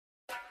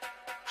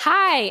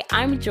Hi,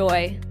 I'm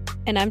Joy.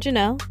 And I'm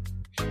Janelle.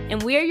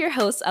 And we are your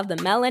hosts of the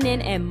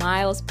Melanin and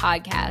Miles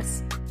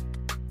podcast.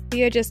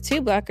 We are just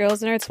two Black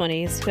girls in our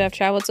 20s who have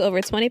traveled to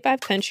over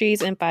 25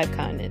 countries and 5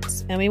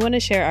 continents. And we want to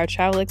share our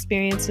travel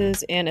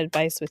experiences and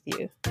advice with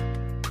you.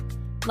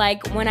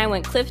 Like when I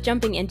went cliff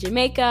jumping in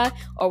Jamaica,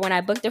 or when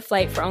I booked a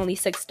flight for only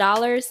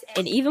 $6,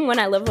 and even when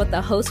I lived with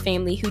a host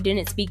family who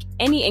didn't speak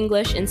any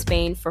English in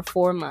Spain for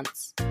 4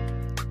 months.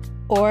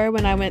 Or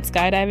when I went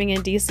skydiving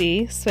in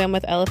DC, swam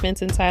with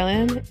elephants in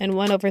Thailand, and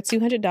won over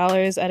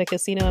 $200 at a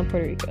casino in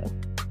Puerto Rico.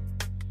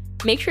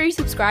 Make sure you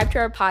subscribe to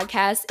our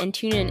podcast and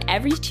tune in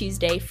every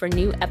Tuesday for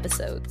new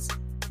episodes.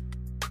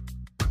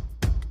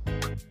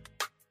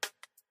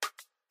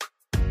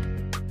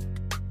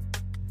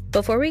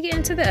 Before we get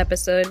into the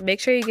episode, make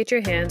sure you get your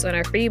hands on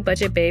our free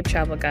Budget Babe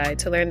travel guide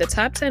to learn the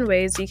top 10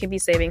 ways you can be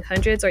saving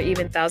hundreds or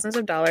even thousands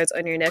of dollars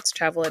on your next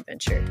travel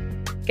adventure.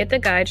 Get the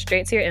guide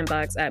straight to your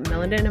inbox at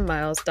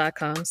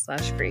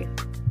melaninandmiles.com/free.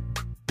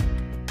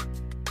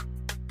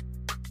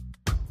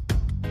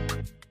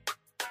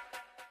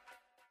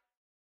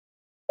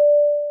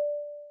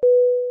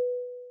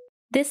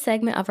 This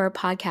segment of our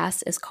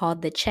podcast is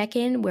called The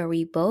Check-In, where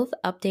we both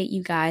update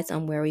you guys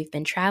on where we've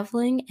been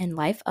traveling and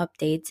life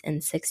updates in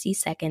 60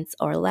 seconds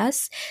or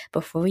less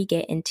before we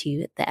get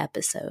into the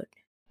episode.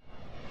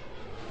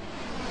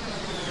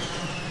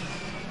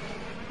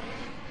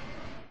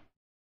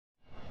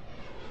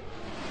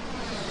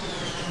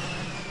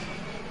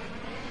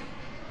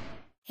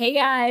 Hey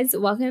guys,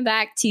 welcome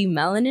back to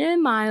Melanin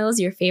and Miles,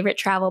 your favorite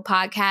travel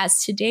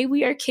podcast. Today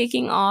we are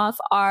kicking off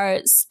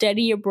our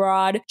Study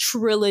Abroad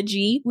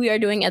trilogy. We are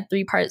doing a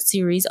 3-part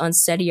series on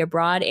study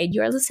abroad, and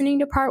you are listening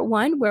to part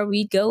 1 where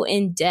we go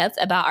in depth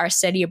about our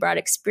study abroad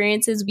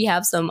experiences. We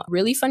have some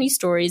really funny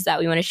stories that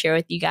we want to share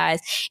with you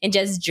guys, and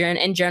just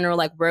in general,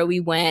 like where we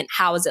went,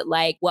 how was it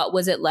like, what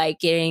was it like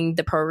getting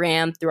the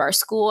program through our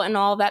school and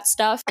all of that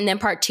stuff. And then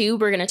part 2,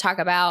 we're going to talk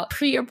about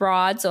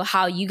pre-abroad, so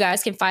how you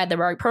guys can find the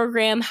right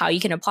program, how you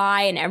can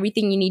apply, and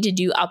everything you need to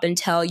do up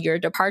until your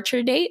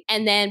departure date.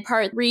 And then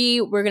part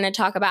 3, we're going to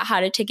talk about how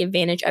to take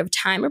advantage of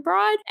time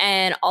abroad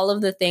and all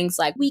of the things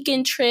like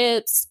weekend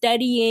trips,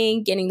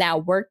 studying, getting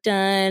that work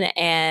done,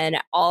 and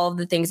all of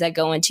the things that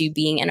go into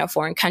being in a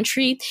foreign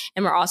country.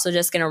 And we're also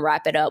just going to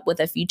wrap it up with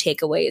a few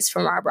takeaways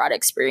from our abroad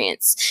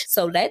experience.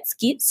 So let's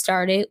get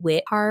started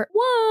with part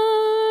 1.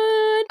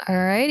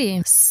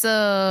 Alrighty.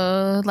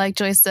 So like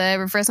Joyce said,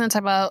 we're first going to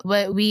talk about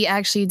what we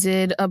actually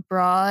did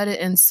abroad.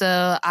 And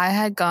so I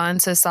had gone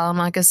to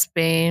Salamanca,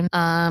 Spain.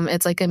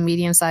 It's like a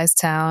medium-sized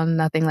town,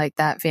 nothing like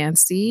that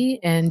fancy.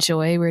 And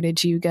Joy, where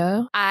did you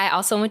go? I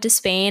also went to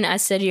Spain. I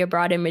studied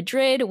abroad in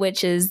Madrid,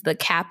 which is the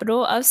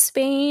capital of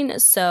Spain.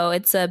 So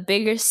it's a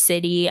bigger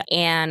city.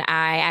 And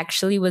I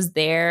actually was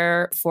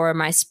there for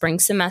my spring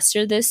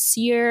semester this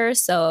year.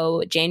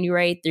 So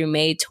January through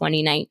May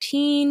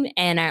 2019.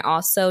 And I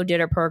also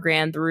did a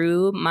program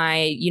through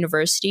my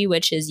university,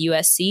 which is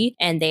USC.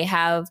 And they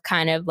have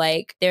kind of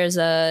like, there's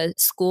a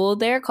school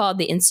there called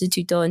the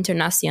Instituto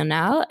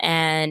Internacional,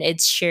 and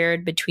it's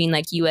shared between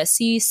like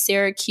USC,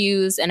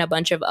 Syracuse, and a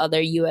bunch of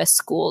other US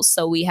schools.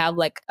 So we have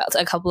like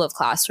a couple of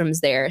classrooms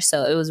there.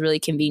 So it was really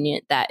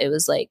convenient that it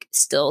was like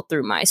still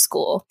through my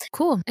school.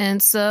 Cool.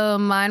 And so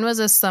mine was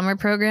a summer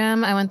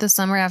program. I went the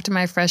summer after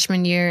my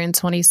freshman year in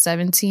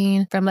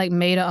 2017 from like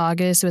May to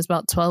August. It was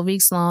about 12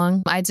 weeks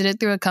long. I did it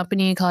through a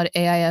company called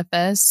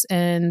AIFS,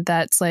 and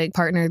that's like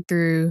partnered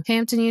through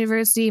Hampton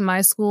University,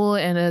 my school,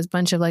 and a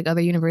bunch of like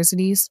other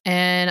universities.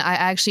 And I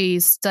actually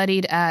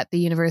studied at the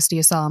University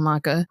of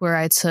Salamanca, where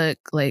I took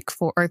like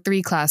 4 or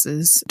 3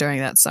 classes during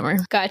that summer.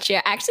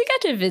 Gotcha. I actually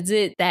got to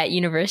visit that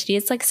university.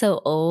 It's like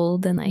so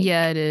old and like,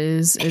 yeah, it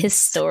is. It's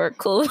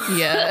historical.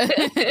 Yeah.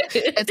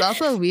 It's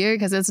also weird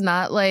because it's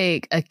not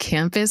like a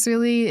campus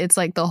really. It's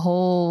like the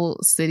whole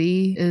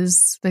city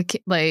is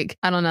like,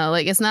 I don't know,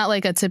 like it's not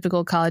like a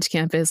typical college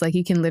campus. Like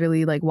you can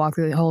literally like walk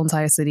through the whole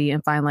entire city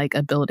and find like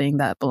a building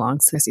that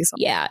belongs to something.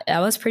 Yeah, that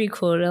was pretty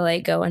cool to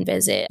like go and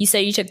visit. You said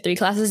you took 3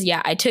 classes?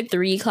 Yeah, I took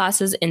 3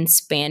 classes in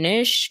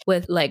Spanish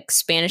with like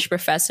Spanish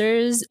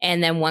professors,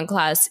 and then 1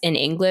 class in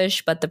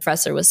English, but the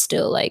professor was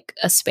still like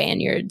a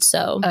Spaniard.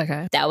 So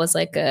that was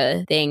like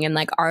a thing. And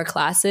like our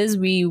classes,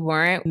 we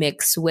weren't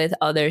mixed with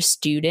other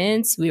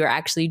students. We were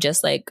actually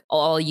just like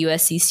all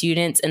USC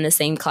students in the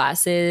same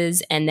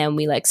classes. And then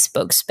we like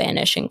spoke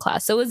Spanish in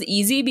class. So it was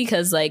easy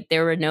because like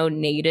there were no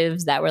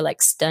natives that were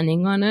like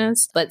stunning on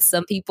us, but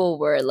some people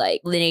were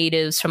like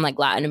natives from like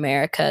Latin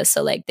America.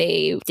 So like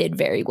they did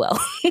very well.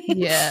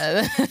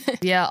 Yeah.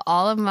 Yeah.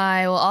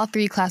 All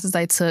 3 classes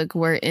I took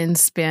were in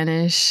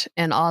Spanish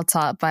and all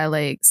taught by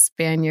like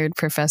Spaniard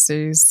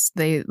professors.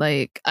 They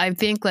like, I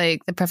think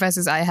like the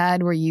professors I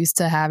had were used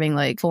to having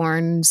like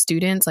foreign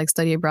students, like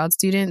study abroad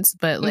students,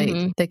 but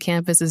like the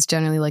campus is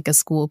generally like a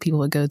school people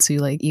would go to,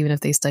 like even if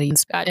they study in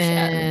Spanish. Gotcha.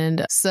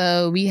 And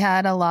so we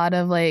had a lot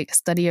of like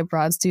study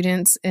abroad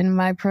students in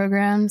my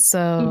program.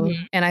 So,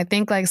 and I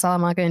think like like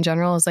Salamanca in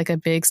general is like a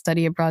big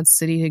study abroad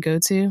city to go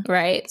to.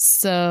 Right.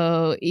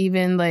 So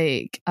even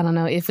like, I don't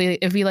know, if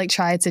we like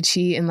tried to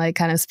cheat and like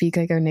kind of speak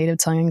like our native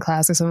tongue in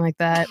class or something like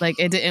that, like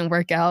it didn't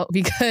work out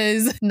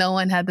because no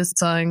one had this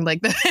tongue.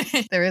 Like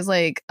there was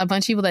like a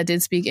bunch of people that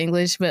did speak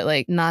English, but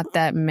like not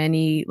that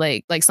many.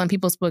 Like some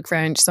people spoke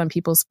French, some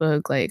people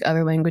spoke like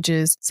other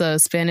languages. So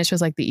Spanish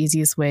was like the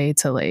easiest way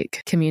to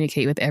like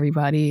communicate with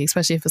everybody,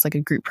 especially if it's like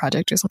a group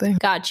project or something.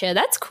 Gotcha.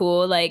 That's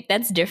cool. Like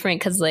that's different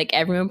because like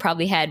everyone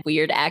probably had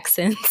weird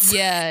accents.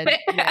 Yeah.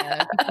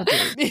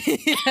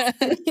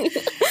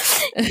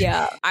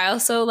 Yeah. I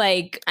also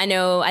like,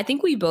 I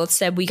think we both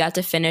said we got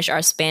to finish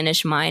our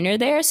Spanish minor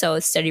there. So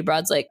study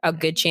abroad's like a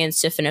good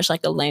chance to finish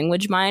like a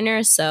language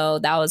minor. So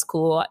that was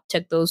cool. I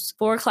took those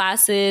 4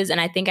 classes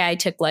and I think I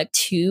took like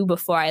 2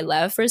 before I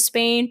left for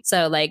Spain.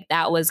 So like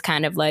that was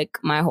kind of like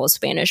my whole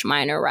Spanish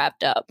minor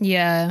wrapped up.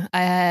 Yeah. I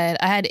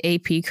had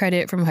AP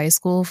credit from high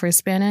school for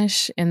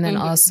Spanish, and then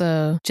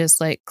also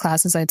just like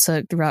classes I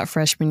took throughout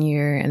freshman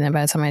year. And then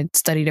by the time I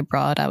studied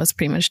abroad, I was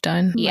pretty much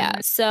done. Yeah.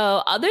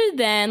 So other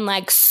than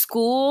like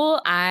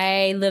school,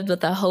 I lived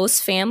with a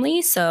host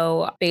family.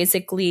 So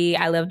basically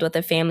I lived with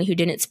a family who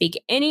didn't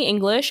speak any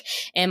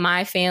English, and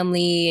my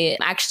family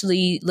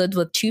actually lived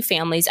with 2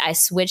 families. I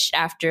switched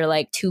after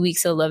like 2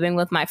 weeks of living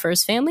with my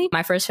first family.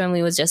 My first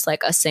family was just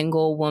like a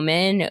single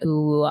woman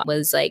who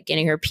was like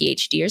getting her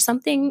PhD or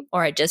something,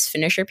 or had just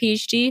finished her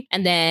PhD.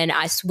 And then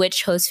I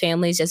switched host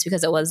families just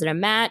because it wasn't a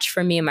match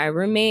for me and my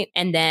roommate.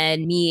 And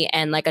then me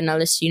and like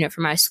another student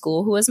from my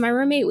school who was my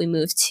roommate, we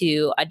moved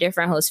to a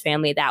different host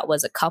family that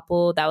was a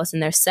couple that was in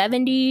their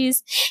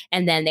 70s.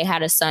 And then they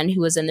had a son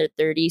who was in their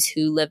 30s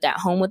who lived at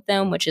home with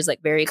them, which is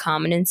like very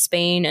common in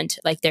Spain. And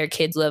like their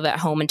kids live at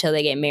home until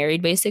they get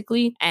married,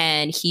 basically.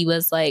 And he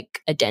was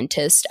like a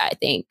dentist, I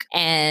think.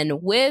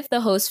 And with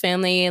the host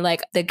family,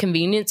 like the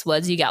convenience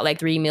was you got like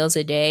 3 meals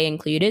a day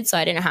included. So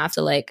I didn't have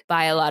to like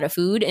buy a lot of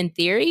food in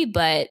theory,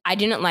 but I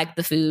didn't like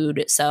the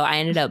food. So I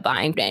ended up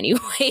buying it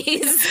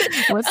anyways.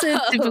 What's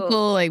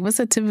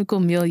a typical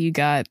meal you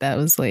got that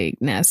was like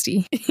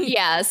nasty?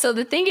 Yeah. So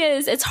the thing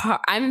is, it's hard.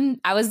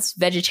 I was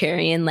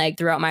vegetarian like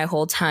throughout my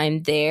whole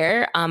time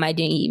there. I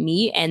didn't eat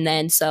meat. And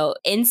then so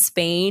in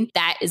Spain,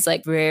 that is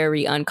like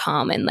very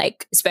uncommon.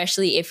 Like,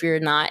 especially if you're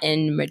not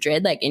in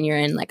Madrid, like, and you're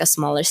in like a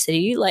smaller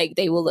city, like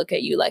they will look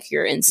at you like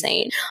you're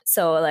insane.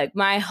 So like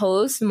my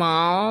host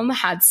mom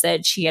had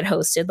said she had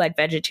hosted like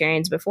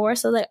vegetarians before.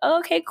 So like, oh,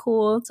 okay,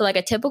 cool. So like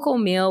a typical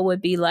meal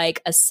would be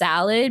like a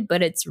salad,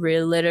 but it's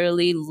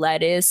literally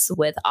lettuce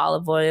with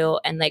olive oil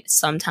and like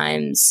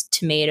sometimes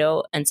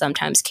tomato and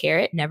sometimes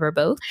carrot, never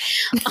both.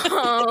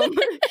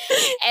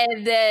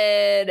 And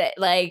then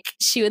like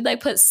she would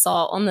like put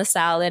salt on the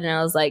salad, and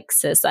I was like,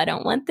 sis, I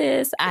don't want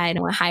this. I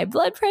don't want high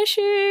blood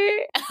pressure.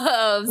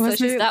 So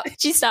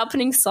she stopped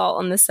putting salt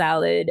on the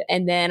salad,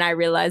 and then I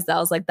realized that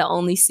was like the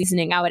only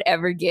seasoning I would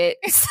ever get.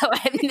 So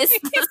I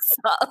missed the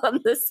salt on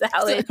the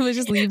salad. So it was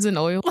just leaves and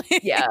oil.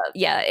 Yeah.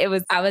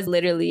 I was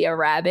literally a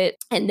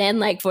rabbit. And then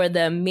like for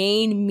the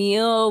main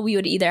meal, we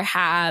would either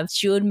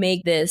she would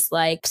make this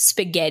like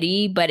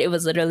spaghetti, but it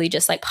was literally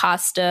just like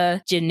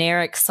pasta,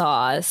 generic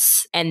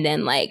sauce, and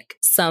then like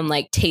some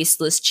like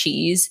tasteless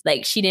cheese.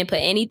 Like she didn't put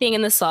anything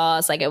in the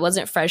sauce. Like it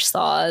wasn't fresh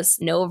sauce,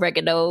 no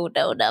oregano,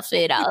 no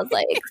nothing. I was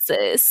like,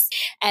 sis.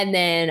 And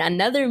then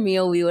another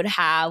meal we would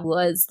have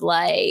was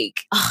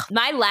like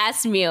my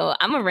last meal.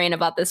 I'm gonna rant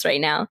about this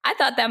right now. I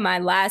thought that my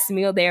last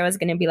meal there was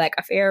gonna be like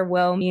a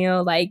farewell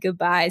meal, like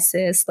goodbye,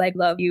 sis, like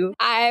love you.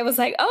 I was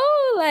like,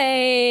 oh,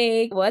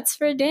 like what's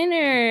for dinner?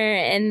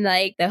 And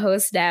like the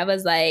host dad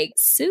was like,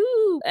 soup.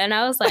 And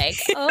I was like,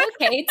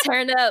 okay,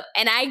 turn up.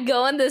 And I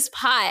go in this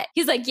pot.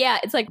 He's like, yeah,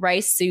 it's like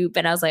rice soup.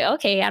 And I was like,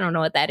 okay, I don't know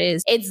what that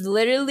is. It's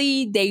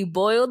literally, they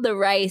boiled the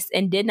rice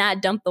and did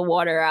not dump the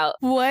water out.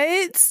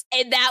 What?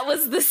 And that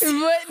was the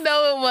soup. What?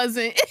 No, it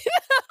wasn't.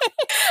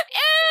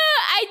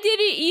 I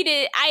didn't eat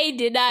it. I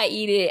did not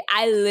eat it.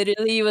 I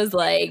literally was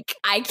like,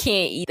 I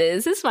can't eat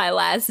this. This is my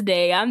last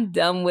day. I'm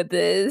done with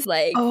this.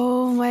 Like,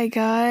 oh my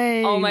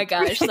God. Oh my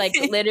gosh. Like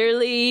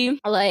literally,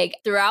 like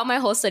throughout my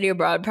whole study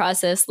abroad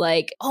process,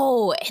 like,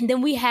 and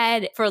then we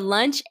had for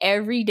lunch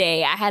every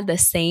day, I had the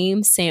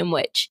same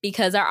sandwich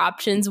because our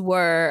options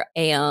were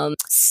a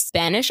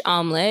Spanish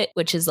omelet,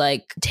 which is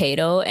like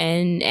potato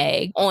and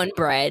egg on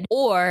bread,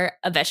 or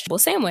a vegetable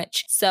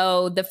sandwich.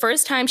 So the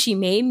first time she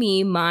made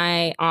me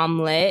my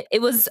omelet,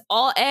 it was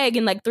all egg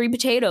and like 3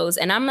 potatoes.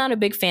 And I'm not a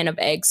big fan of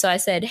eggs. So I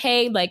said,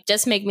 hey, like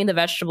just make me the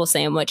vegetable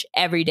sandwich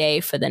every day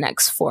for the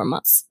next 4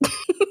 months.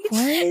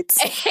 What?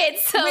 And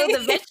so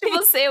the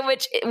vegetable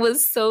sandwich, it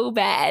was so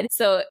bad.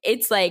 So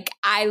it's like,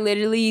 I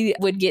literally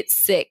would get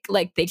sick,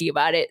 like thinking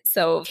about it.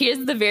 So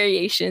here's the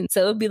variation.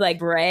 So it would be like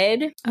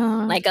bread,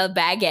 like a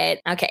baguette.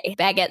 Okay,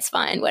 baguette's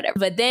fine, whatever.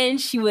 But then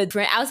she would,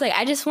 I was like,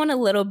 I just want a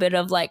little bit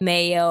of like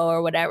mayo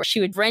or whatever. She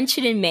would drench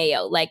it in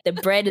mayo. Like the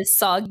bread is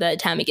soggy by the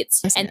time it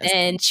gets, and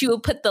then she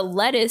would put the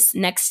lettuce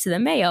next to the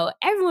mayo.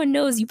 Everyone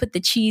knows you put the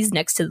cheese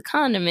next to the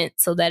condiment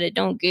so that it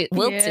don't get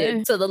wilted.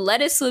 Yeah. So the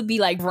lettuce would be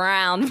like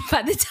brown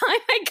by the time time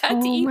I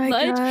got to eat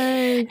lunch.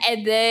 God.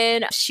 And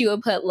then she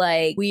would put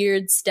like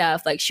weird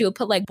stuff. Like she would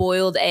put like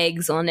boiled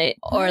eggs on it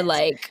or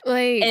like,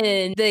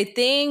 and the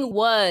thing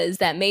was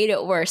that made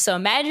it worse. So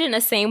imagine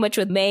a sandwich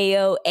with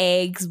mayo,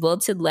 eggs,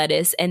 wilted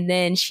lettuce, and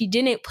then she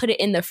didn't put it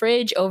in the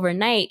fridge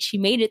overnight. She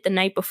made it the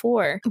night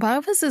before. Why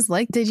was this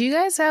like? Did you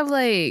guys have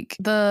like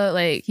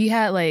you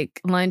had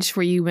like lunch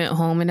where you went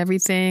home and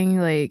everything?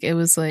 Like it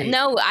was like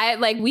no,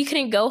 we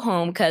couldn't go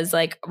home because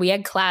like we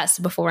had class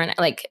before and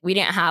like we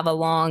didn't have a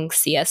long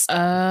siesta.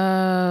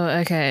 Oh,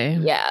 okay.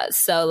 Yeah,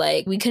 so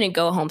like we couldn't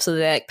go home, so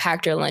they like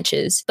packed our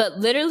lunches. But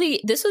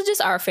literally, this was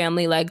just our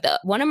family. Like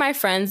one of my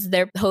friends,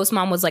 their host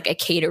mom was like a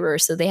caterer,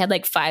 so they had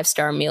like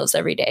 5-star meals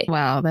every day.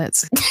 Wow,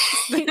 that's.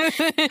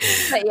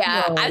 But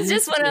yeah, Whoa, I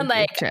just went on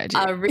like tragic.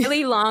 A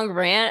really long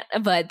rant,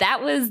 but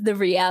that was the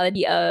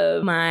reality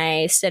of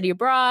my study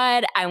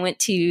abroad. I went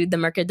to the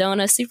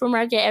Mercadona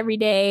supermarket every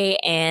day,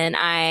 and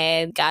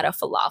I got a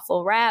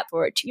falafel wrap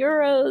for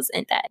 €2,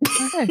 and that.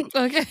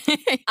 Okay.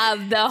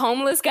 The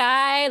homeless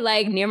guy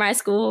like near my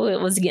school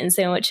was getting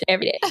sandwich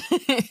every day.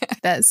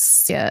 That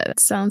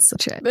sounds so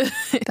tragic.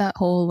 That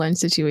whole lunch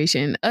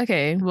situation.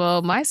 Okay,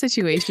 well, my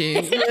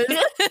situation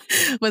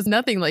was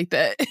nothing like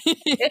that.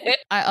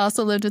 I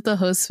also lived with the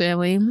host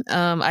family.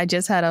 I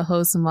just had a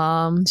host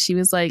mom. She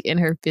was like in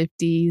her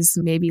 50s,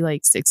 maybe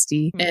like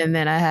 60. Mm-hmm. And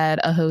then I had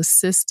a host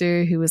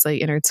sister who was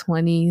like in her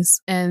 20s.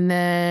 And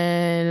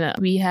then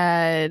we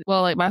had,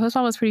 well, like my host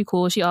mom was pretty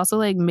cool. She also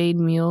like made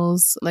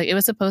meals. Like it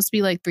was supposed to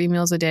be like 3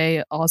 meals a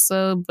day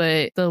also,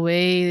 but the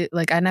way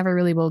like I never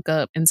really woke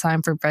up in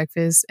time for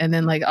breakfast. And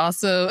then like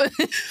also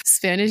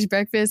Spanish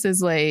breakfast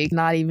is like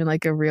not even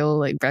like a real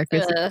like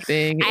breakfast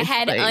thing. I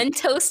had like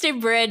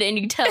untoasted bread and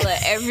Nutella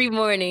every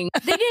morning.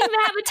 They didn't even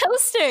have a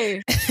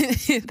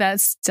toaster. That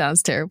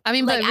sounds terrible. I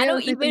mean, like but I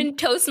don't even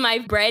toast my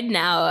bread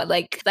now.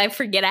 Like I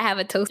forget I have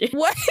a toaster.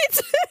 What?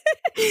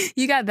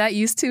 You got that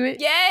used to it?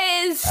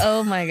 Yes.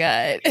 Oh my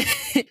God.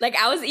 Like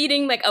I was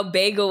eating like a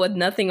bagel with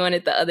nothing on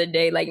it the other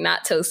day, like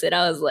not toasted.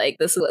 I was like,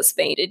 this is what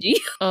Spain did you.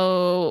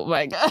 Oh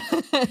my God.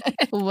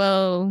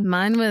 Well,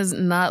 mine was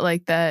not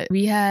like that.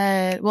 We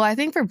had, well, I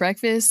think for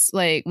breakfast,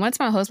 like once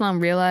my host mom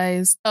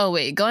realized,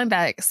 going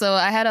back. So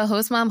I had a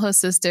host mom, host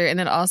sister, and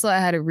then also I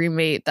had a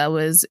roommate that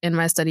was in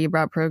my study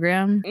abroad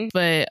program. Mm-hmm.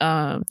 But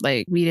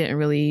like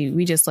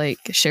we just like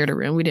shared a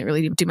room. We didn't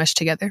really do much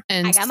together.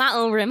 And I got my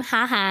own room.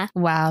 Haha.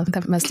 Wow.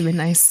 That must have been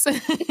nice.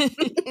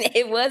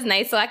 It was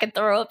nice, so I could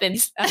throw up and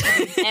stuff.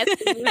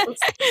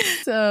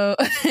 So,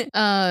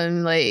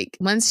 like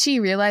once she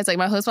realized, like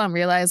my host mom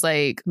realized,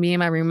 like me and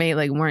my roommate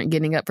like weren't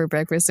getting up for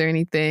breakfast or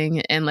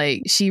anything, and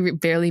like she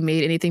barely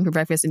made anything for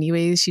breakfast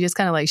anyways. She just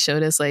kind of like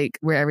showed us like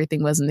where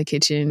everything was in the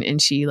kitchen,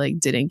 and she like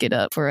didn't get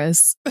up for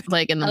us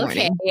like in the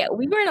morning. Yeah,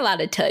 we weren't allowed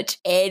to touch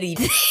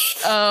anything.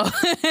 Oh,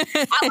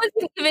 I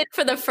wasn't even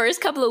for the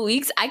first couple of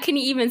weeks. I couldn't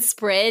even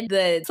spread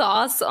the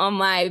sauce on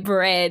my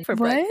bread for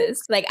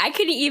breakfast. Like I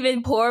couldn't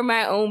even pour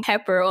my own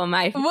pepper on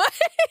my what?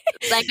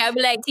 Like I'd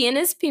be like,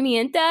 "Tienes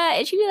pimienta?"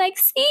 and she'd be like,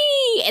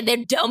 "Sí," and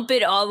then dump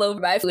it all over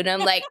my food.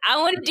 I'm like, I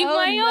want to do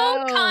my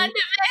own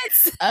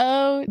condiments.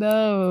 Oh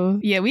no.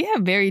 Yeah, we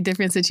have very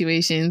different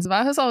situations.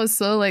 My host was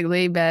so like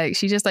laid back.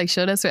 She just like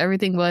showed us where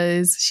everything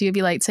was. She would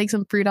be like, take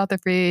some fruit out the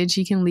fridge.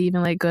 You can leave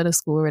and like go to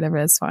school or whatever.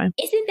 That's fine.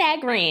 Isn't that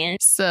grand?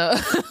 So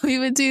we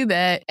would do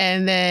that.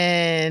 And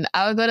then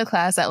I would go to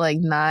class at like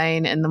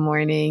 9 in the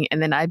morning,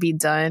 and then I'd be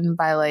done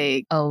by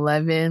like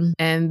 11.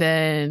 And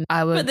then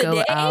I would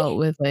go out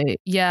with like,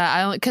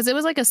 because it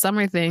was like a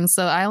summer thing.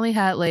 So I only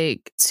had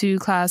like 2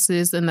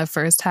 classes in the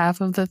first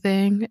half of the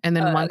thing, and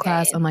then one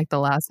class in like the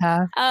last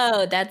half.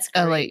 Oh, that's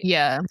great.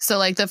 So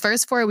like the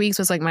first 4 weeks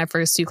was like my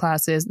first 2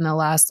 classes, and the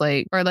last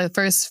the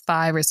first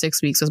 5 or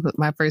 6 weeks was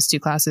my first 2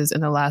 classes,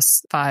 and the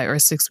last 5 or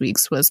 6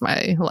 weeks was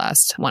my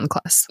last 1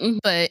 class. Mm-hmm.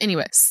 But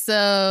anyway,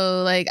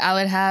 so like I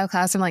would have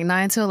class from like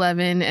 9 to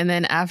 11, and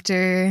then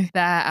after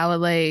that I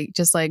would like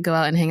just like go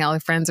out and hang out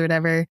with friends or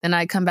whatever. Then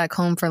I'd come back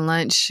home for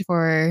lunch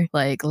for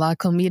like la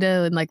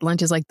comida, and like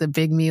lunch is like the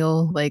big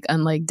meal, like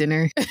unlike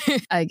dinner,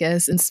 I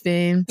guess, in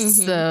Spain. Mm-hmm.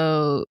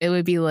 So it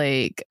would be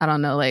like, I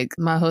don't know, like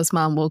my host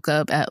mom woke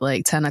up at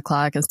like 10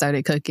 o'clock and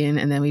started cooking,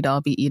 and then we'd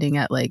all be eating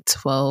at like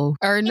 12.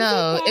 Or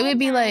no, it would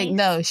be like,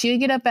 no, she would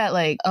get up at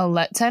like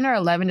 10 or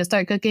 11 to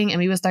start cooking, and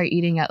we would start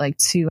eating at like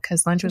 2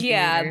 because lunch was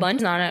later.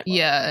 Lunch on it.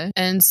 Yeah.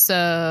 And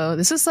so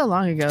this is so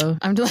long ago.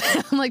 I'm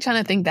like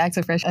trying to think back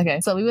to fresh.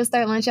 Okay. So we would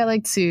start lunch at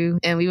like 2,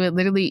 and we would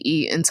literally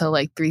eat until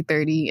like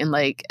 3:30, and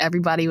like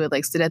everybody would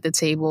like sit at the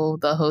table,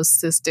 the host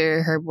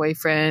sister, her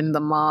boyfriend, the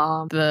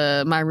mom,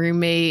 my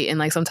roommate, and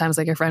like sometimes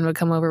like a friend would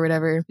come over or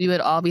whatever. We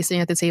would all be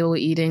sitting at the table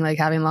eating, like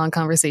having having long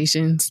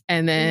conversations.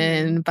 And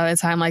then by the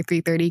time like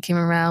 3:30 came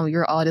around, we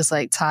were all just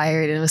like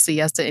tired and it was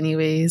siesta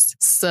anyways.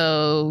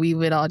 So we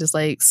would all just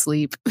like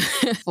sleep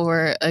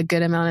for a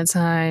good amount of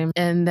time.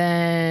 And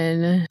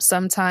then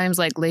sometimes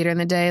like later in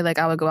the day, like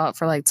I would go out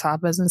for like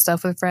tapas and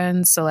stuff with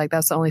friends. So like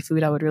that's the only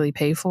food I would really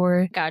pay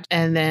for. Gotcha.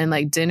 And then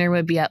like dinner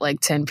would be at like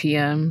 10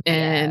 p.m.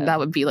 and that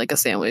would be like a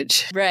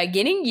sandwich. Bruh,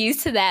 getting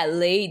used to that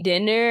late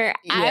dinner,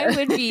 I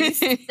would be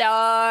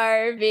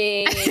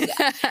starving.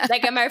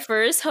 Like at my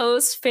first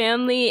host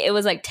family, it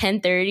was like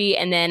 10:30,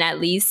 and then at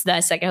least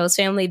the second host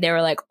family, they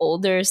were like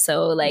older,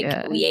 so like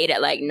we ate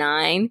at like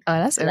 9. Oh,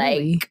 that's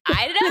early. Like,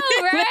 I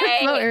know,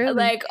 right? So early.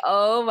 Like,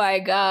 oh my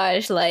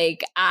gosh,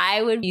 like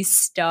I would be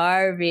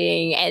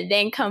starving and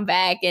then come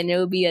back and it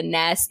would be a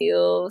nasty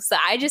meal. So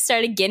I just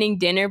started getting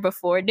dinner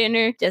before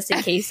dinner just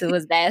in case it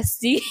was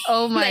nasty.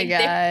 Oh my like,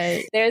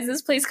 God. There's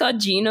this place called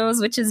Gino's,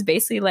 which is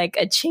basically like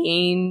a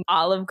chain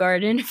Olive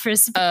Garden for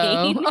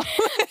Spain.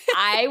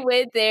 I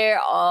went there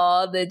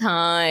all the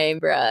time,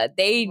 bruh.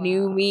 They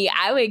knew me.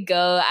 I would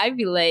go, I'd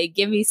be like,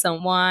 give me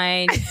some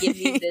wine, give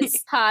me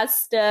this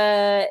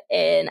pasta,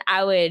 and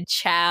I would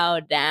chow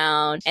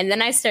down. And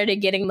then I started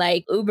getting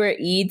like Uber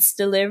Eats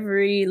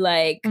delivery,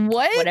 like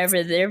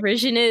whatever their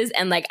version is.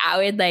 And like I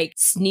would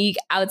sneak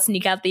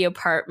out the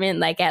apartment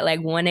like at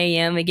like 1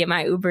 a.m. and get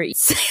my Uber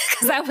Eats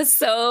because I was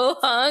so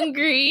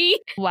hungry.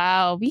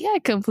 Wow, we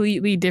had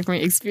completely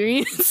different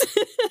experiences.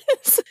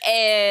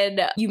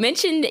 And you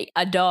mentioned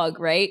a dog,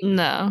 right?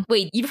 No.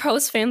 Wait, your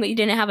host family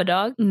didn't have a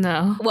dog?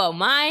 No. Well,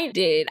 mine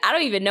did. I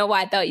don't even know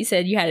why I thought you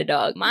said you had a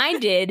dog. Mine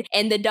did.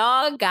 And the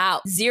dog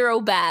got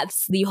 0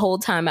 baths the whole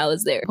time I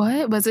was there.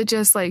 What? Was it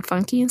just like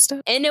funky and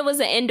stuff? And it was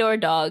an indoor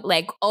dog.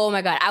 Like, oh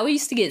my God. I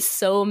used to get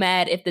so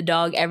mad if the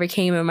dog ever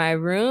came in my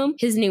room.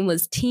 His name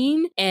was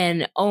Teen.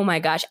 And oh my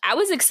gosh, I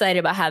was excited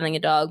about having a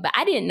dog, but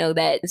I didn't know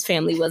that his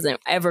family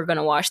wasn't ever going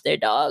to wash their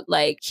dog.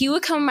 Like, he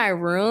would come in my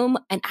room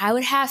and I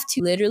would have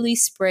to literally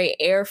spray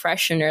air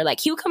freshener. Like,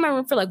 he would come in my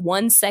room for like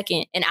 1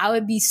 second and I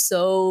would be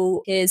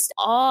so pissed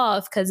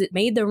off because it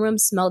made the room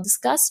smell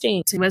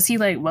disgusting. Was he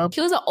like, well,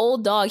 he was an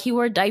old dog. He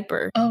wore a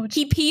diaper. Oh,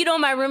 he peed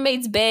on my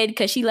roommate's bed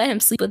because she let him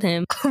sleep with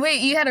him.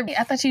 Wait,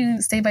 I thought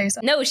you stayed by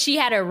yourself. No, she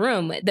had a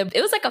room. It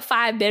was like a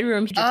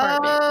 5-bedroom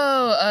apartment.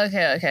 Oh,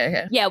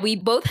 okay. Yeah, we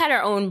both had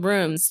our own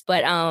rooms,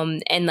 but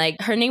and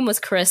like her name was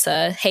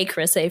Carissa. Hey,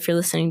 Carissa, if you're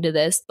listening to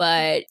this,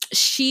 but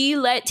she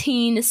let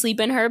Teen sleep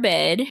in her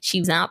bed. She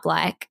was not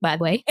black, by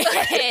the way.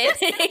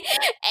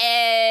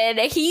 And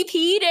he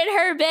peed in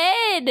her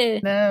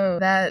bed. No,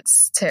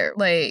 that's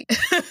terrible.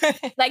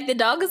 Like the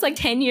dog is like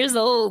 10 years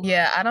old.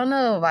 Yeah, I don't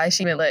know why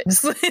she would let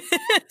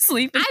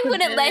sleep in I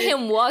wouldn't let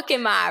him walk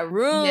in my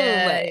room,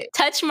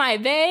 touch my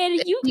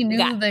bed.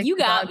 You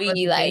got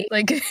me like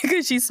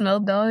because she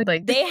smelled dog.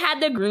 Like they had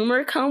the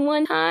groomer come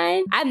one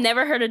time. I've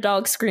never heard a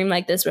dog scream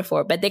like this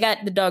before, but they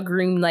got the dog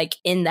groomed like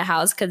in the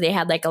house because they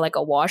had like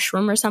a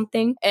washroom or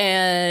something.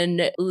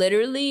 And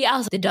literally, I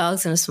was like, the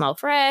dog's gonna smell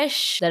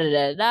fresh. Da da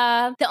da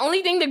da. The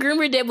only thing the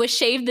groomer did was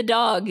shave the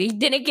dog. He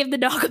didn't give the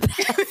dog a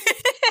bath.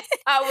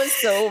 I was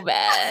so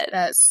bad.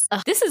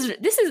 This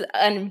is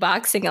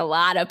unboxing a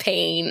lot of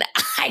pain.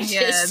 I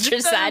just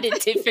decided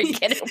to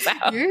forget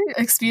about. Your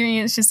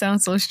experience just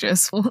sounds so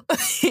stressful.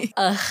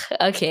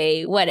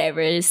 Okay,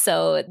 whatever.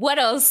 So what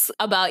else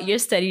about your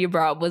study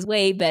abroad was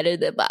way better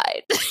than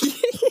mine?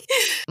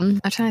 I'm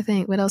trying to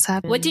think what else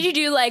happened. What did you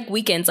do like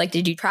weekends? Like,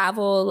 did you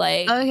travel?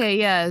 Like, okay,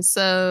 yeah.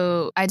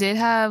 So I did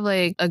have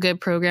like a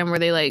good program where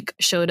they like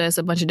showed us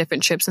a bunch of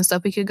different trips and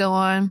stuff we could go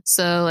on.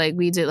 So like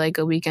we did like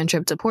a weekend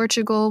trip to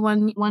Portugal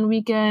one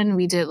weekend.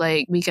 We did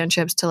like weekend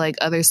trips to like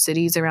other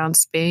cities around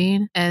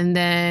Spain. And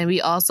then we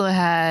also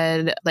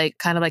had like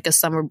kind of like a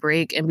summer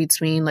break in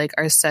between like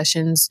our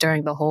sessions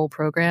during the whole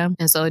program.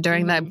 And so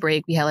during that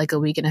break, we had like a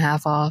week and a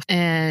half off.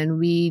 And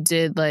we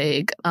did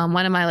like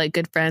one of my like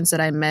good friends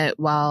that I met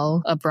while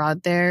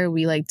abroad there,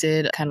 we like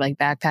did kind of like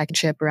backpacking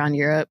trip around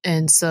Europe.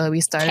 And so we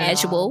started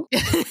casual.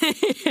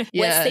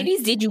 What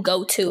cities did you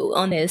go to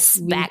on this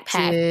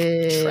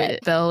backpack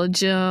trip?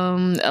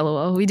 Belgium.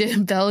 LOL. We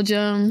did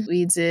Belgium.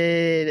 We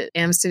did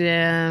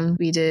Amsterdam.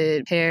 We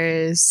did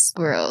Paris.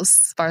 Where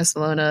else?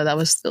 Barcelona. That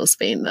was still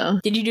Spain though.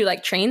 Did you do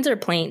like trains or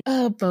planes?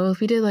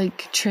 Both. We did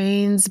like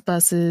trains,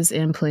 buses,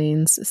 and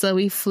planes. So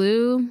we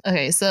flew.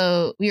 Okay,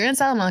 so we were in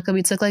Salamanca.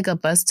 We took like a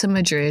bus to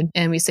Madrid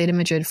and we stayed in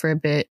Madrid for a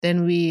bit.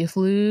 Then we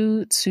flew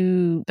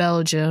to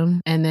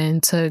Belgium and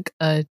then took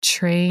a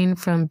train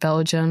from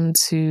Belgium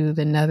to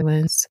the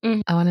Netherlands,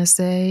 I want to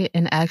say.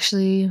 And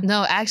actually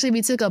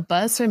we took a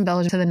bus from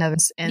Belgium to the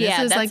Netherlands. And yeah,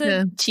 this is that's like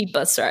a cheap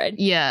bus ride.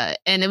 Yeah.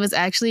 And it was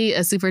actually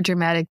a super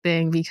dramatic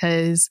thing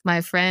because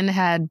my friend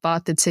had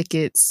bought the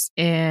tickets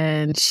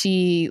and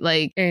she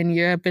like in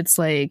Europe, it's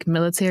like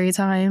military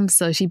time.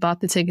 So she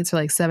bought the tickets for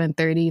like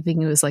 7:30,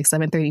 thinking it was like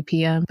 7:30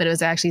 p.m. But it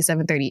was actually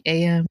 7:30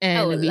 a.m.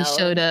 And we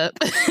showed up.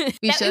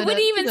 It wouldn't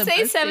even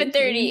say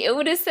 7:30. 7:30. It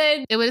would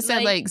have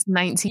said like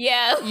 19.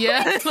 Yeah.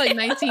 Yeah, like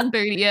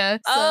 1930. Yeah.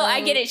 So, oh,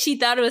 I get it. She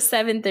thought it was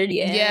 7:30.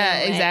 Yeah,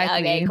 exactly.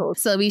 Okay, cool.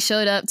 So we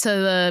showed up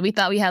we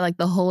thought we had like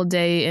the whole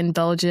day in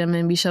Belgium,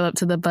 and we show up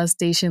to the bus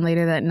station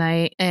later that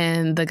night,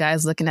 and the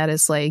guy's looking at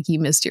us like, you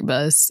missed your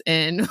bus.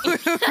 And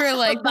we're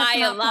like,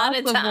 by a lot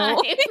of time.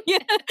 Yeah.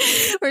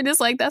 We're just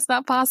like, that's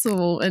not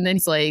possible. And then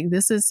he's like,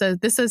 this is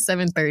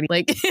 7:30,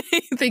 like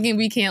thinking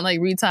we can't like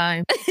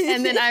retime.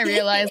 And then I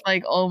realized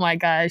like, oh my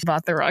gosh,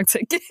 bought the wrong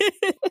ticket.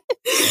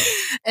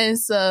 And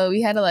so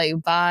we had to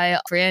like buy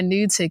brand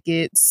new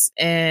tickets,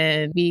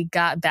 and we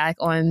got back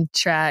on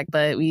track,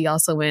 but we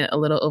also went a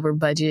little over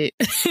budget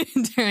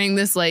during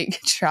this like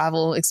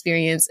travel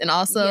experience. And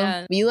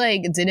also we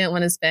like didn't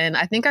want to spend,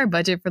 I think our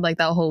budget for like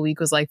that whole week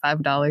was like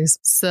 $5.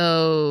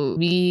 So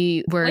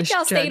we were like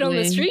y'all stayed on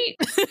the street.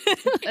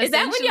 Is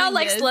that when y'all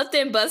like slept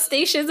in bus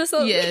stations or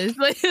something? Yes.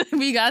 Like,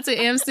 we got to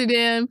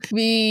Amsterdam.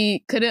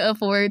 We couldn't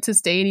afford to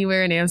stay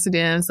anywhere in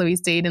Amsterdam, so we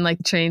stayed in like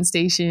the train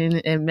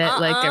station and met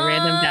like a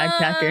random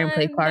backpacker and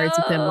played cards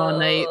with him all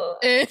night.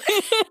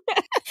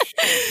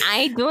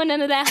 I ain't doing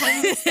none of that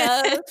homeless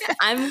stuff.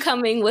 I'm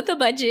coming with a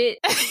budget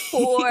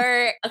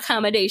for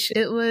accommodation.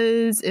 It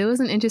was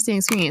an interesting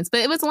experience,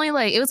 but it was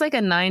like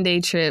a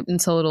 9-day trip in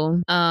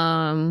total.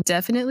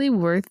 Definitely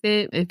worth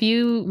it if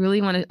you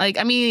really want to. Like,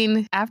 I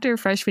mean, after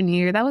freshman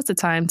year, that was the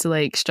time to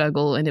like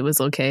struggle, and it was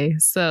okay.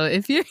 So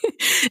if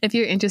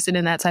you're interested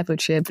in that type of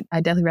trip,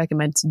 I definitely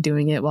recommend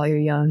doing it while you're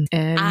young.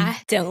 And I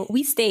don't.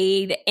 We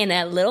stayed in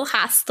a little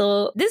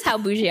hostel. This is how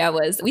bougie I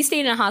was. We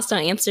stayed in a hostel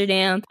in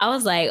Amsterdam. I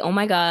was like, oh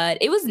my God.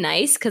 It was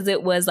nice because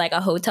it was like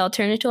a hotel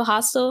turned into a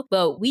hostel,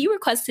 but we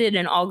requested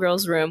an all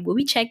girls room. When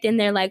we checked in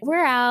there, like,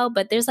 we're out,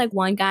 but there's like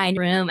one guy in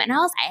the room. And I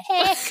was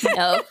like, heck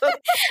no.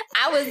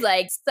 I was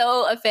like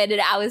so offended.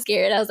 I was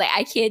scared. I was like,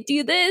 I can't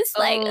do this.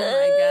 Like, oh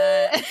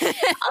my God.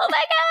 Oh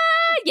my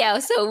God. Yeah.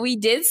 So we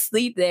did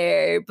sleep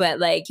there, but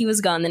like he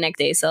was gone the next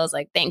day. So I was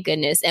like, thank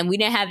goodness. And we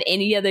didn't have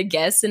any other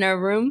guests in our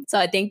room. So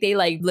I think they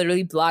like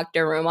literally blocked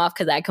our room off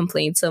because I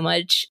complained so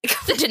much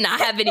because I did not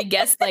have any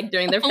guests like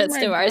during the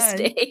rest of our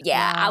stay.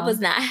 Yeah. Wow. I was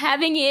not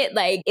having it.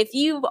 Like if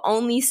you've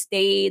only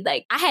stayed,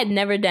 like I had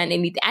never done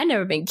anything. I'd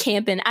never been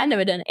camping. I'd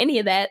never done any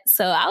of that.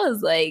 So I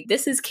was like,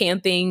 this is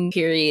camping,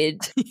 period.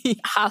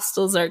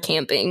 Hostels are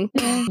camping.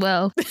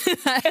 Well,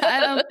 I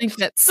don't think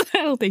that's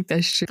true.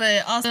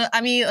 But also,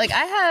 I mean, like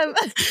I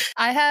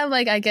have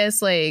like, I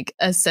guess like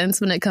a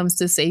sense when it comes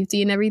to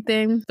safety and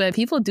everything, but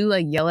people do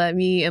like yell at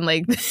me and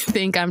like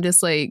think I'm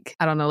just like,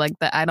 I don't know, like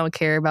that I don't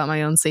care about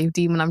my own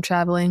safety when I'm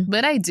traveling,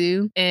 but I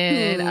do.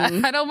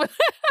 And I don't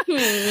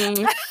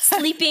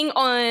sleeping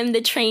on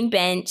the train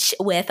bench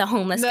with a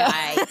homeless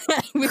guy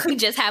who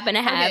just happened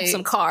to have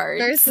some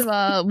cards. First of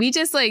all, we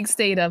just like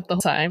stayed up the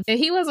whole time. And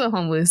he wasn't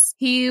homeless.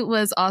 He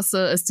was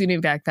also a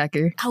student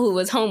backpacker. Who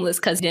was homeless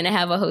because he didn't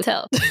have a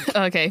hotel.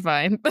 Okay,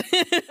 fine.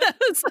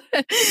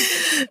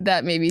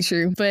 That may be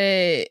true.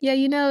 But yeah,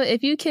 you know,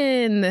 if you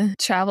can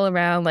travel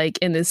around like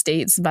in the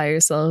States by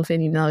yourself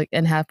and, you know,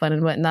 and have fun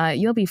and whatnot,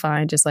 you'll be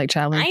fine just like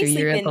traveling through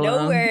Europe. I ain't sleeping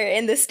nowhere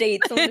in the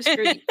States on the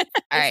street.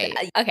 All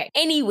right. Okay.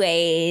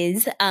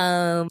 Anyways,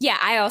 yeah,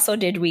 I also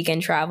did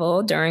weekend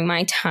travel during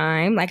my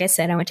time. Like I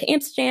said, I went to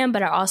Amsterdam,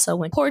 but I also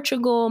went to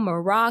Portugal,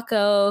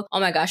 Morocco. Oh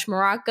my gosh,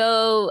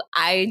 Morocco.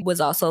 I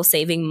was also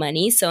saving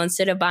money. So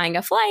instead of buying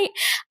a flight,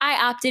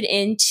 I opted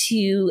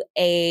into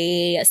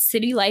a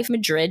City Life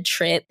Madrid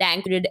trip that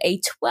included a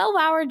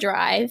 12-hour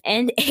drive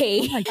and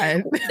a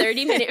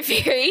 30-minute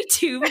ferry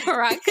to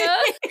Morocco.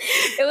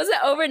 It was an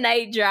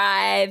overnight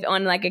drive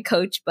on like a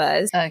coach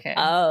bus. Okay.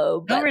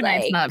 Oh, but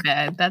overnight's like, not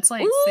bad. That's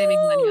like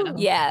saving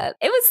money. Yeah,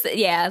 it was.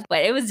 Yeah,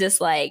 but it was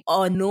just like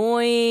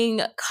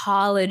annoying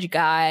college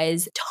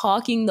guys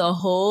talking the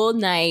whole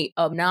night,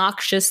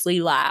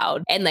 obnoxiously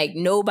loud, and like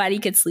nobody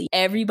could sleep.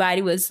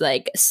 Everybody was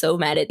like so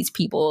mad at these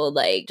people.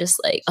 Like, just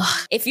like,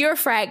 ugh. If you're a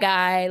frat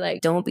guy,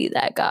 like, don't be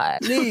that guy,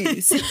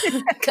 please,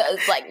 because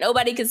like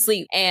nobody could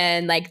sleep.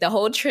 And like the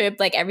whole trip,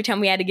 like every time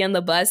we had to get on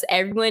the bus,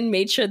 everyone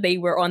made sure they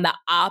were on the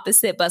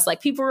opposite bus.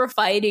 Like people were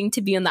fighting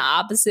to be on the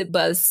opposite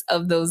bus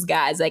of those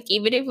guys. Like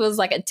even if it was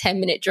like a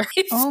 10-minute drive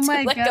to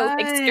like an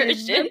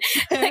excursion,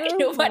 like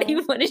nobody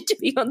wanted to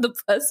be on the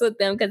bus with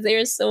them because they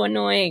were so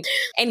annoying.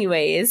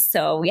 Anyways,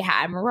 so we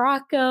had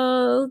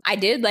Morocco. I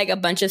did like a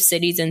bunch of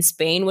cities in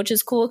Spain, which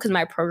is cool because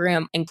my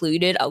program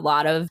included a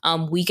lot of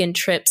weekend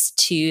trips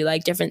to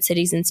like different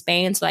cities in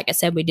Spain. So like I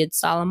said, we did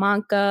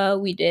Salamanca,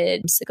 we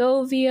did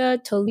Segovia,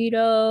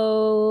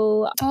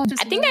 Toledo.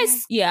 I think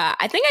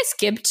I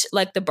skipped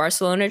like the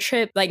Barcelona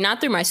trip, like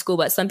not through my school,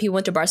 but some people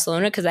went to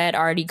Barcelona because I had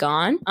already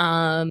gone.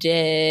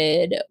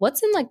 Did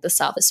what's in like the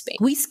south of Spain?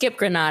 We skipped skip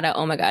Granada.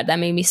 Oh my God, that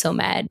made me so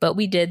mad. But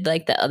we did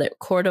like the other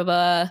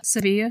Cordoba,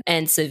 Sevilla.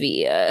 and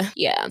Sevilla.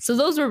 Yeah. So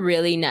those were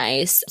really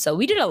nice. So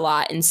we did a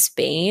lot in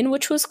Spain,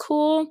 which was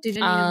cool. Did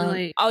any of the,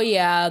 like... Oh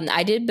yeah.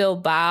 I did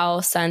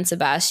Bilbao, San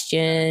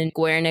Sebastian,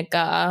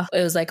 Guernica.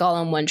 It was like all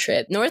on one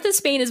trip. North of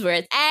Spain is where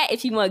it's at.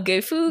 If you want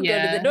good food,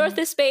 go to the north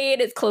of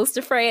Spain. It's close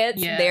to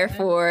France.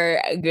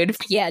 Therefore, good.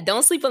 Yeah,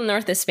 don't sleep on the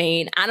north of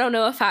Spain. I don't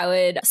know if I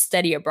would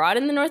study abroad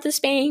in the north of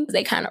Spain because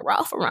they kind of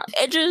rough around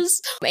the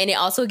edges. And it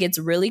also gets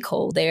really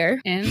cold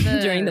there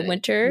during the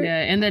winter.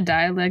 Yeah, and the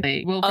dialect.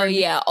 Like,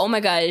 Oh my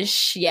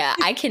gosh. Yeah,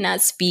 I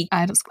cannot speak.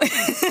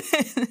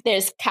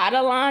 There's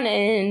Catalan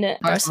in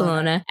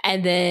Barcelona.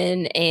 And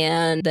then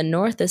in the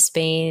north of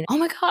Spain. Oh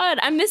my God,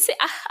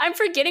 I'm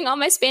forgetting all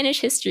my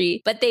Spanish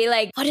history. But they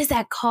like, what is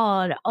that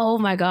called? Oh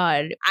my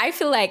God. I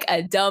feel like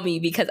a dummy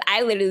because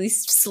I literally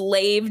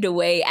slaved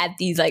away at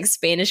these like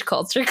Spanish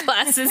culture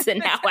classes and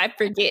now I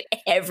forget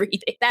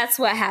everything. That's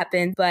what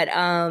happened. But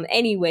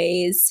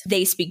anyways,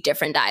 they speak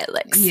different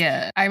dialects.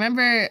 Yeah. I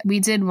remember we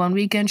did one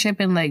weekend trip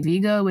in like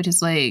Vigo, which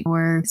is like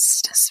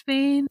West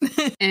Spain.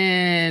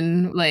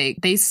 And like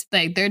they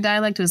like their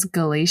dialect was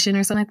Galician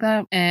or something like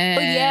that.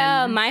 And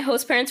yeah, my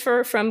host parents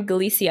were from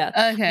Galicia.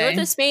 Okay. North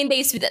of Spain,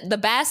 they speak the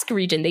Basque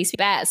region, they speak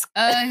Basque.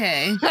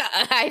 Okay.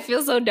 I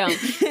feel so dumb.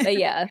 But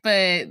yeah.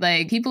 But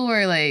like people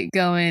were like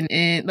going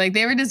in, like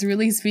they were just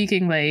really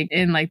speaking like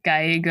in like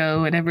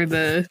Gallego, whatever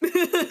the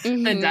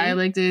the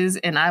dialect is,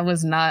 and I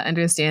was not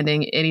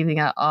understanding anything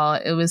at all.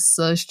 It was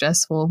so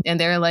stressful. And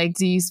they were like,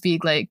 do you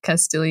speak like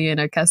Castilian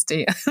or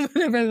Castilian?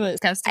 Whatever it was.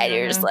 Castilian. And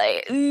you're just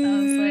like,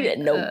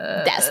 no,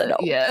 that's a no.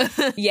 Yeah.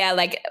 Yeah,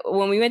 like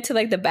when we went to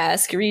like the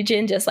Basque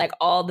region, just like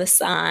all the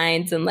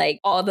signs and like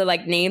all the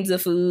like names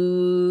of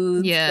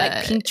foods,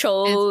 like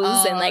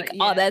pinchos and like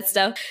all that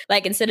stuff.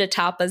 Like instead of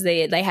tapas,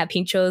 they have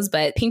pinchos,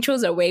 but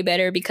pinchos are way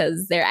better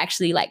because they're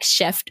actually like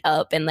chefed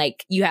up and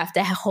like you have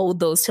to hold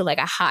those to like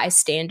a high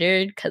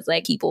standard because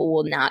like people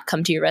will not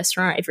come to your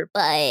restaurant if you're.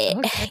 But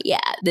yeah,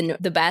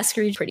 the Basque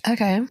region pretty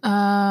okay.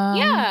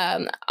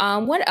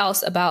 What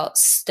else about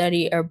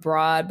study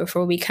abroad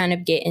before we kind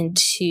of get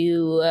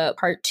into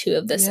part 2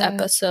 of this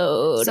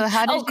episode? So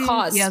how did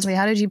cost? Yeah, so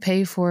how did you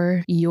pay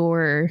for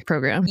your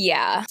program?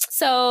 Yeah.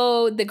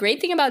 So the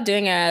great thing about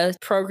doing a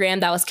program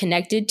that was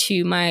connected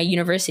to my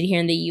university here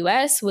in the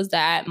US was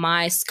that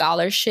my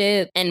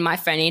scholarship and my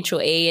financial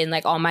aid and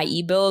like all my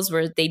e-bills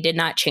they did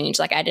not change.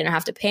 Like I didn't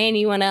have to pay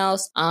anyone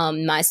else.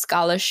 My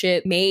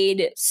scholarship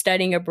made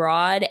studying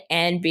abroad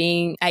and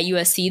being at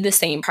USC the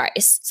same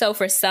price. So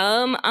for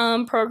some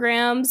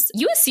programs,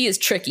 USC is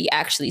tricky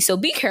actually. So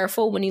be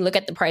careful when you look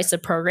at the price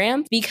of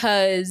programs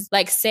because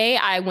like say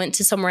I went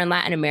to somewhere in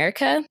Latin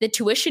America, the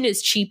tuition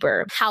is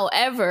cheaper.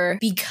 However,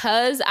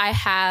 because I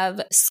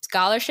have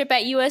scholarship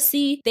at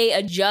USC, they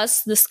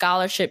adjust the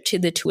scholarship to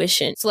the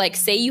tuition. So like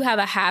say you have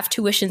a half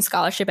tuition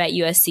scholarship at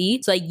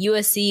USC. So like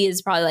USC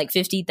is probably like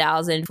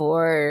 $50,000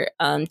 for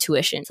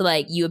tuition. So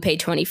like you would pay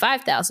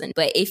 $25,000.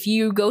 But if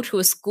you go to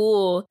a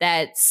school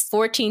that's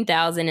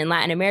 $14,000 in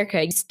Latin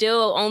America, you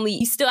still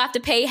have to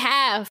pay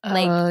half.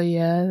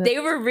 They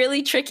were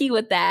really tricky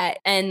with that.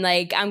 And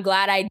like I'm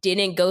glad I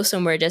didn't go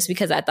somewhere just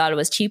because I thought it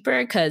was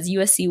cheaper because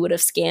USC would have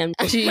scammed.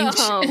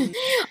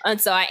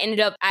 And so I ended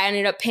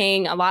up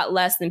paying a lot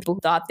less than people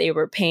thought they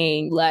were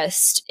paying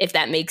less, if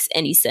that makes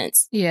any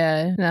sense.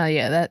 Yeah. No,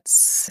 yeah, that's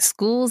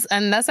schools.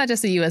 And that's not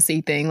just a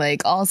USC thing.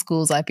 Like all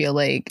schools, I feel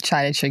like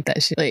try to trick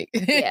that shit. Like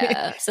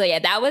yeah. So yeah,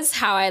 that was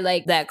how I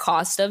like that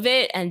cost of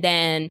it. And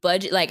then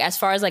budget, like as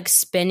far as like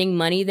spending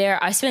money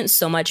there, I spent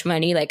so much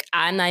money. Like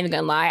I'm not even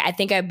gonna lie. I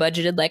think I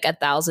budgeted like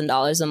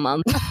 $1,000 a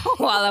month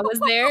while I was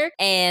there.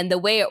 And the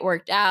way it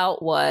worked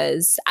out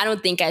was I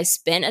don't think I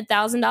spent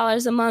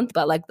 $1,000 a month,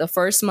 but like the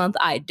first month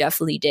I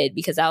definitely did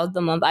because that was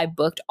the month I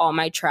booked all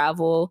my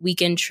travel,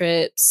 weekend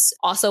trips.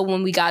 Also,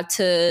 when we got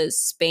to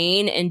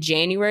Spain in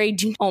January,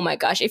 oh my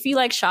gosh, if you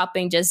like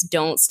shopping, just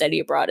don't study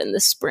abroad in the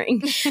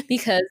spring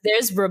because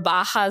there's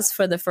rebajas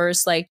for the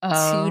first like 2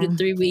 to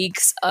 3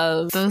 weeks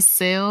of those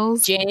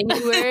sales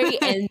January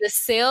and the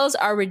sales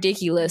are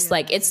ridiculous. Yeah.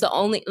 Like it's the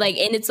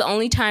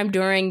only time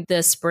during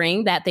the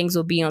spring that things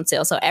will be on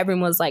sale. So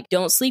everyone's like,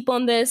 don't sleep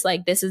on this.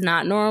 Like this is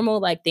not normal.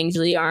 Like things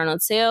really aren't on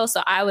sale.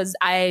 So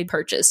I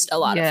purchased a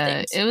lot of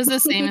things. It was the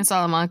same in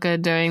Salamanca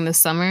during the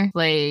summer.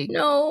 Like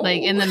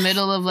in the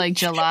middle of like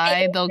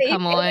July, they'll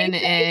come on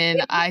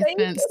and I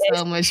spent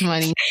so much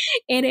money.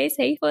 And they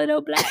say for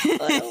no black, for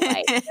no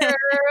white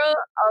girl.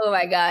 Oh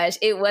my gosh.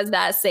 It was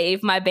not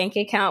safe. My bank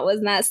account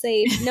was not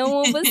safe. No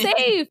one was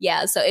safe.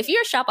 Yeah. So if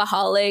you're a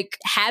shopaholic,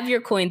 have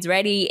your coins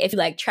ready. If you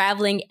like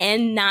traveling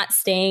and not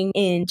staying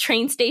in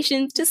train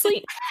stations to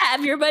sleep,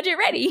 have your budget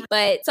ready.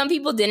 But some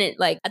people didn't.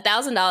 Like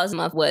 $1,000 a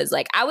month was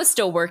like, I was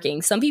still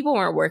working. Some people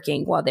weren't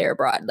working while they're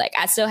abroad. Like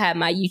I still had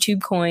my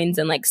YouTube coins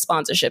and like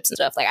sponsorships and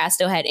stuff. Like I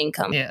still had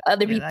income. Yeah.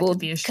 Other people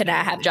could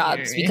not have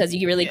jobs because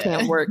you really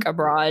can't work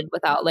abroad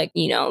without like,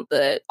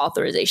 the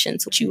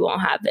authorizations, which you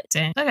won't have it.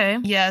 Dang. Okay.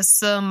 Yeah.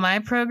 So my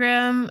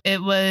program,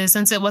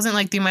 since it wasn't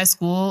like through my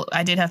school,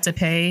 I did have to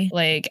pay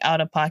like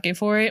out of pocket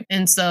for it.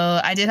 And so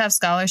I did have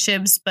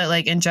scholarships, but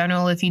like in general,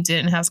 general, if you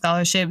didn't have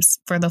scholarships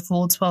for the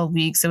full 12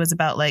 weeks, it was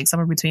about like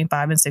somewhere between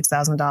 $5,000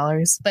 and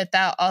 $6,000. But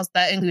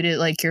that included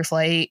like your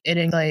flight. It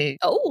included like,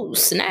 oh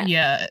snap,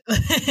 yeah.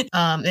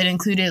 It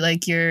included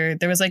like there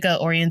was like a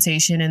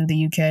orientation in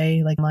the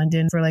UK, like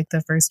London for like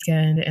the first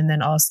weekend, and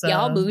then also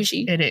y'all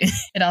bougie.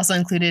 It also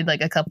included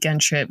like a couple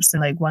weekend trips,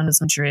 and like one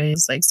was Madrid,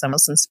 like some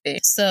was in Spain.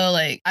 So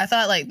like I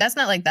thought like that's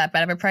not like that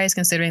bad of a price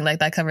considering like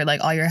that covered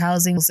like all your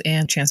housings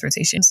and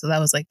transportation. So that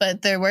was like,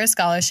 but there were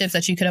scholarships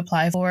that you could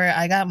apply for.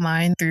 I got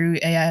mine through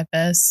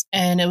AIFS,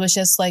 and it was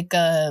just like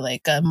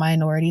a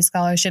minority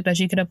scholarship that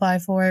you could apply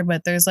for.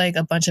 But there's like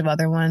a bunch of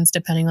other ones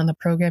depending on the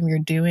program you're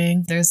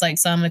doing. There's like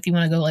some, if you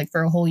want to go like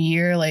for a whole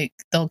year, like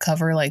they'll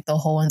cover like the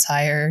whole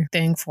entire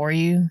thing for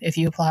you if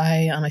you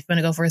apply. If you want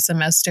to go for a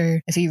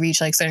semester, if you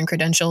reach like certain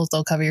credentials,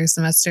 they'll cover your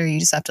semester. You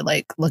just have to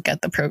like look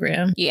at the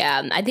program.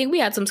 Yeah, I think we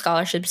had some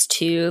scholarships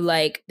too.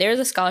 Like there's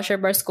a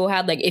scholarship our school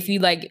had, like if you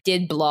like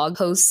did blog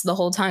posts the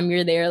whole time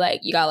you're there,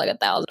 like you got like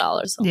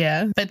 $1,000.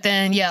 Yeah. But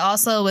then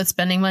also with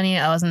spending money,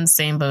 I was in the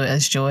same boat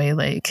as Joy.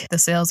 Like the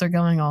sales are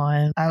going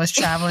on. I was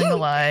traveling a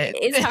lot.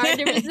 It's hard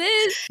to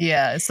resist.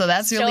 Yeah. So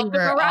that's really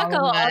where Morocco,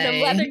 all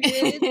them leather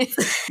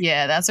goods.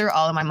 Yeah, that's where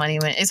all of my money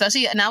went.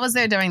 Especially, and I was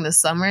there during the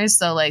summer,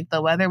 so like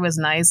the weather was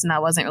nice, and I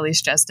wasn't really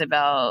stressed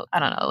about, I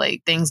don't know,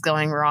 like things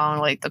going wrong,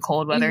 like the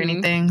cold weather or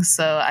anything.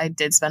 So I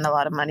did spend a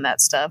lot of money on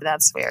that stuff.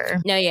 That's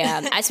where. No,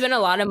 yeah, I spent a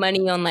lot of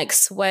money on like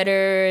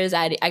sweaters.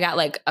 I got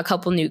like a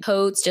couple new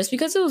coats just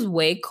because it was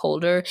way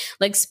colder.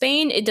 Like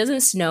Spain, it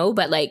doesn't snow,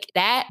 but like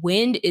that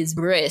wind is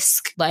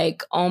brisk.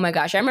 Like, oh my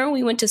gosh, I remember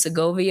we went to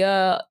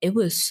Segovia. It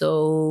was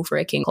so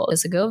freaking cold.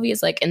 Segovia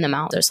is like in the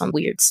mountains or some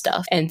weird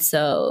stuff, and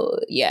so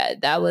yeah,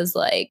 that was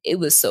like, it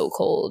was so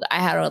cold. I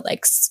had on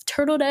like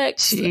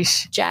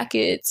turtlenecks,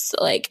 jackets,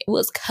 like it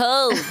was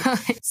cold.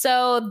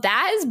 So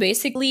that is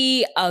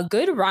basically a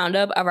good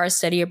roundup of our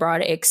study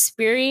abroad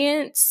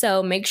experience.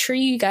 So make sure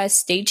you guys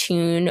stay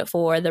tuned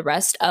for the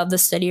rest of the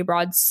study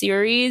abroad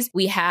series.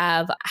 We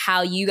have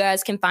how you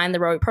guys can find the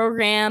road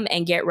program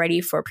and get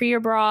ready for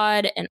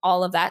pre-abroad and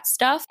all of that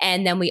stuff.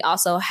 And then we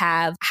also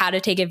have how to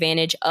take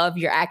advantage of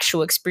your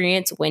actual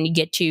experience when you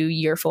get to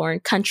your foreign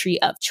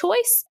country of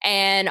choice.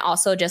 And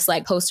also just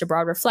like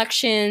post-abroad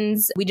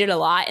reflections. We did a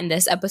lot in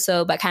this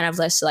episode, but kind of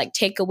less like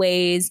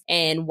takeaways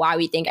and why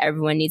we think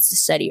everyone needs to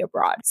study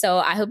abroad. So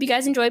I hope you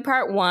guys enjoyed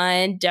part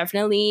one.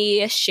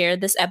 Definitely share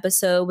this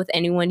episode with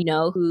anyone you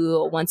know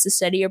who wants to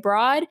study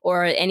abroad,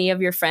 or any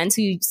of your friends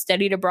who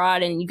studied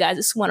abroad and you guys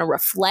just want to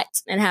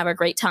reflect and have a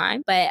great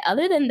time. But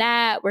other than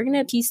that, we're going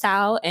to peace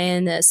out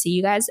and see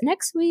you guys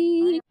next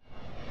week.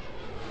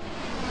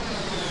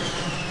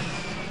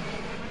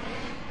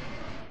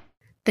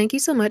 Thank you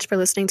so much for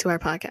listening to our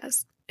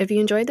podcast. If you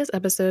enjoyed this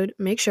episode,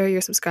 make sure you're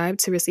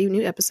subscribed to receive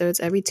new episodes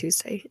every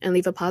Tuesday and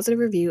leave a positive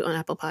review on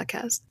Apple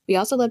Podcasts. We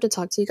also love to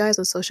talk to you guys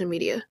on social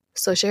media,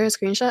 so share a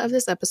screenshot of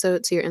this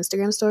episode to your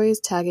Instagram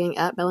stories tagging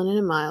 @Melanin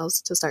and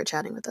Miles to start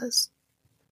chatting with us.